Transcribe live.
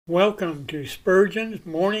Welcome to Spurgeon's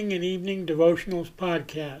Morning and Evening Devotionals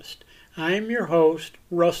Podcast. I am your host,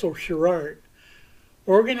 Russell Sherrard.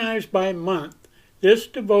 Organized by month, this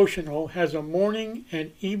devotional has a morning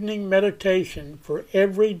and evening meditation for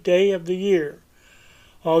every day of the year.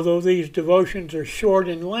 Although these devotions are short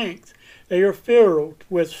in length, they are filled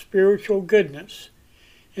with spiritual goodness.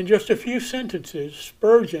 In just a few sentences,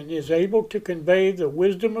 Spurgeon is able to convey the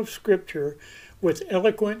wisdom of Scripture with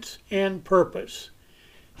eloquence and purpose.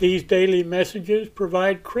 These daily messages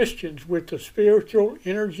provide Christians with the spiritual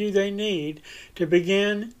energy they need to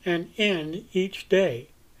begin and end each day.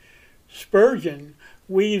 Spurgeon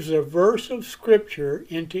weaves a verse of Scripture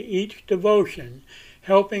into each devotion,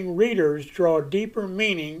 helping readers draw deeper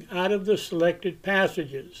meaning out of the selected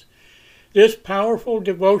passages. This powerful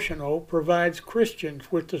devotional provides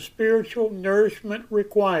Christians with the spiritual nourishment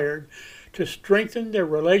required to strengthen their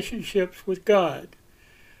relationships with God.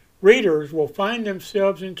 Readers will find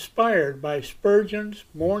themselves inspired by Spurgeon's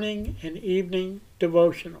morning and evening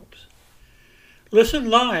devotionals.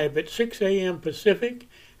 Listen live at 6 a.m. Pacific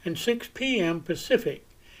and 6 p.m. Pacific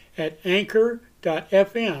at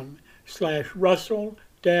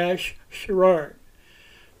anchor.fm/Russell-Sherrard.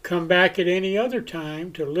 Come back at any other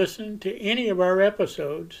time to listen to any of our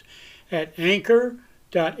episodes at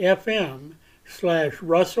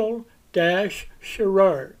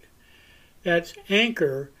anchor.fm/Russell-Sherrard. That's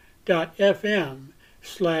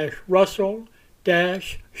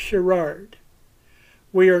anchor.fm/Russell-Sherrard.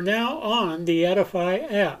 We are now on the Edify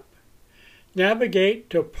app. Navigate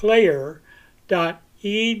to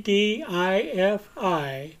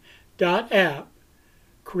player.edifi.app,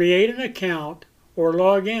 create an account, or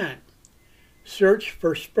log in. Search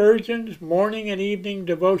for Spurgeon's Morning and Evening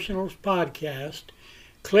Devotionals Podcast,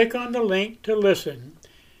 click on the link to listen,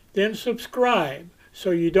 then subscribe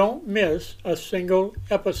so you don't miss a single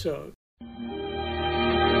episode.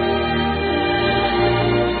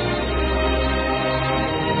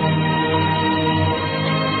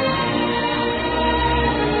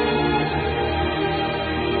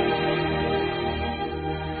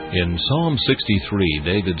 In Psalm 63,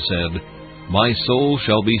 David said, "My soul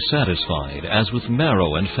shall be satisfied as with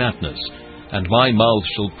marrow and fatness, and my mouth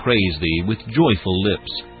shall praise thee with joyful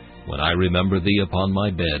lips, when I remember thee upon my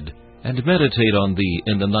bed, and meditate on thee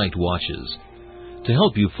in the night watches." To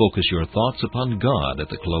help you focus your thoughts upon God at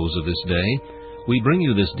the close of this day, we bring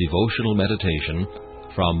you this devotional meditation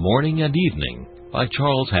from Morning and Evening by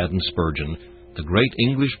Charles Haddon Spurgeon, the great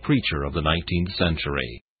English preacher of the 19th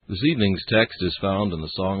century. This evening's text is found in the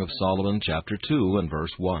Song of Solomon, chapter 2, and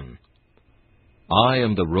verse 1. I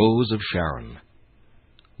am the rose of Sharon.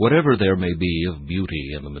 Whatever there may be of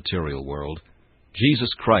beauty in the material world,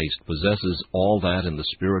 Jesus Christ possesses all that in the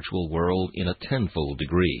spiritual world in a tenfold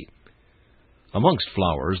degree. Amongst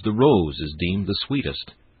flowers, the rose is deemed the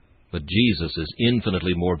sweetest, but Jesus is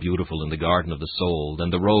infinitely more beautiful in the garden of the soul than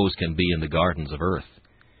the rose can be in the gardens of earth.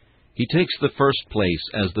 He takes the first place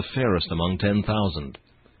as the fairest among 10,000.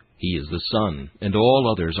 He is the sun, and all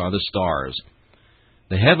others are the stars.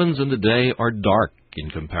 The heavens and the day are dark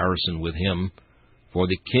in comparison with him, for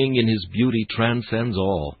the King in his beauty transcends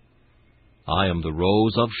all. I am the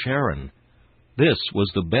rose of Sharon. This was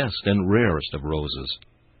the best and rarest of roses.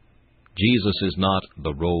 Jesus is not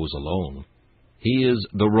the rose alone. He is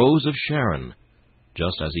the rose of Sharon,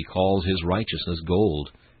 just as he calls his righteousness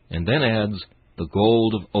gold, and then adds, the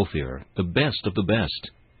gold of Ophir, the best of the best.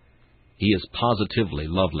 He is positively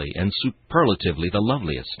lovely and superlatively the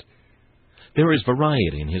loveliest. There is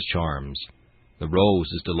variety in his charms. The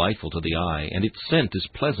rose is delightful to the eye, and its scent is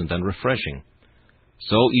pleasant and refreshing.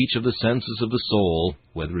 So each of the senses of the soul,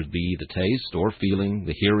 whether it be the taste or feeling,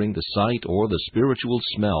 the hearing, the sight, or the spiritual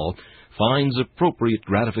smell, finds appropriate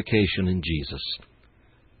gratification in Jesus.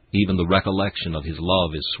 Even the recollection of his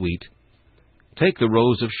love is sweet. Take the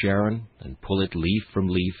rose of Sharon, and pull it leaf from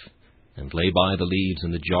leaf, and lay by the leaves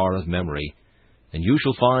in the jar of memory, and you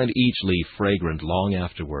shall find each leaf fragrant long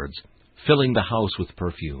afterwards, filling the house with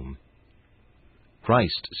perfume.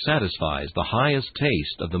 Christ satisfies the highest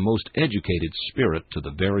taste of the most educated spirit to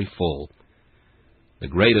the very full. The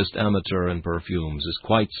greatest amateur in perfumes is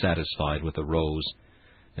quite satisfied with the rose,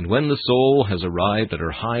 and when the soul has arrived at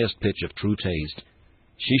her highest pitch of true taste,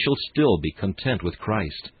 she shall still be content with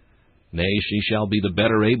Christ. Nay, she shall be the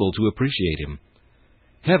better able to appreciate him.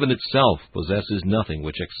 Heaven itself possesses nothing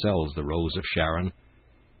which excels the rose of Sharon.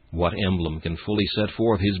 What emblem can fully set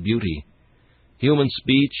forth his beauty? Human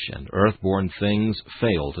speech and earth-born things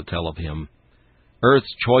fail to tell of him.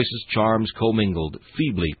 Earth's choicest charms commingled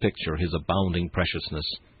feebly picture his abounding preciousness.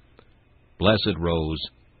 Blessed rose,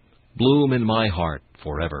 bloom in my heart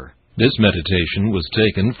forever. This meditation was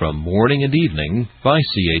taken from Morning and Evening by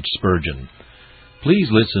C.H. Spurgeon. Please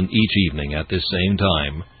listen each evening at this same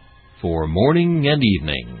time for Morning and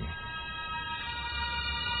Evening.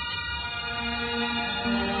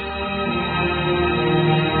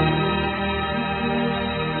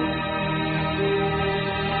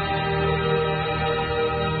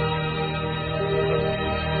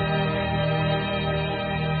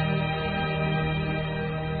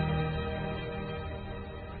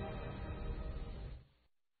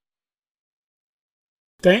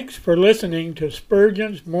 Thanks for listening to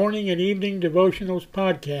Spurgeon's Morning and Evening Devotionals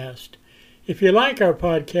podcast. If you like our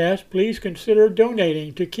podcast, please consider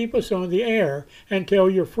donating to keep us on the air and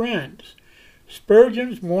tell your friends.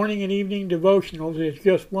 Spurgeon's Morning and Evening Devotionals is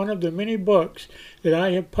just one of the many books that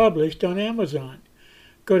I have published on Amazon.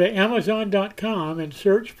 Go to Amazon.com and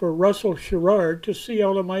search for Russell Sherrard to see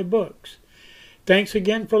all of my books. Thanks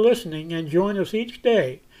again for listening, and join us each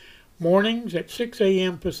day, mornings at 6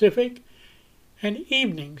 a.m. Pacific, and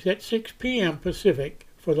evenings at 6 p.m. Pacific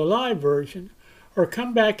for the live version, or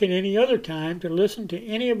come back at any other time to listen to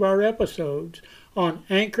any of our episodes on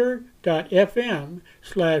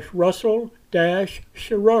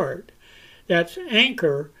anchor.fm/Russell-Sherrard. That's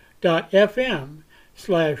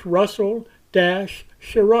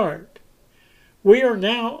anchor.fm/Russell-Sherrard. We are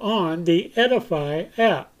now on the Edify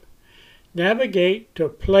app. Navigate to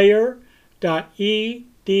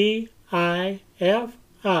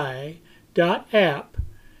player.edifi.app.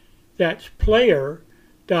 That's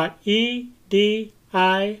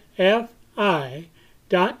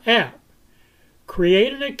player.edifi.app.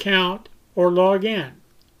 Create an account or log in.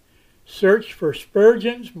 Search for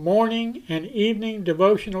Spurgeon's Morning and Evening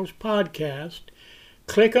Devotionals podcast.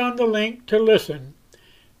 Click on the link to listen,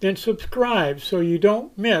 then subscribe so you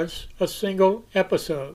don't miss a single episode.